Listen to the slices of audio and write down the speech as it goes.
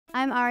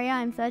I'm Aarya,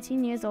 I'm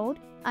 13 years old.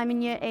 I'm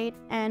in year 8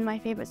 and my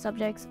favorite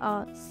subjects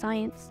are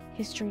science,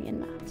 history, and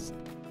maths.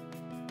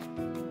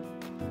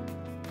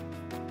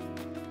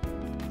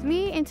 To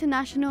me,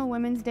 International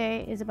Women's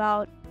Day is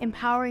about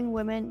empowering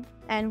women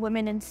and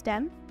women in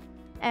STEM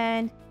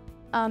and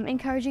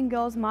encouraging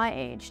girls my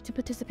age to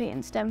participate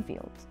in STEM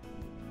fields.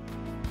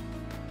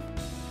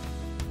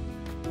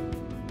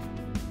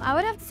 I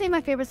would have to say my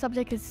favorite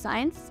subject is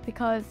science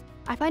because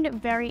I find it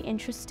very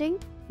interesting.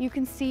 You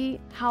can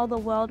see how the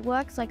world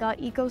works, like our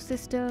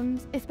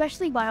ecosystems,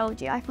 especially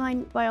biology. I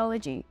find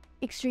biology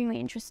extremely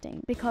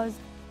interesting because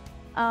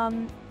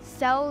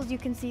cells, you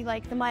can see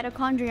like the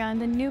mitochondria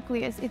and the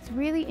nucleus. It's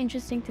really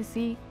interesting to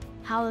see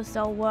how the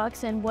cell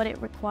works and what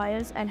it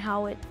requires and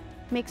how it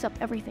makes up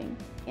everything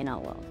in our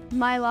world.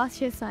 My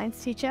last year's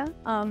science teacher,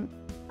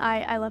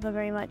 I love her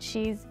very much.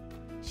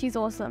 She's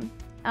awesome.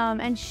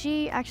 And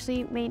she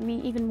actually made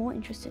me even more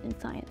interested in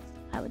science,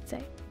 I would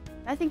say.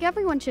 I think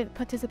everyone should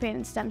participate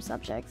in STEM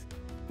subjects.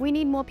 We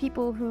need more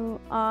people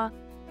who are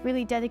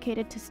really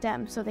dedicated to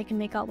STEM so they can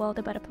make our world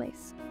a better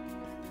place.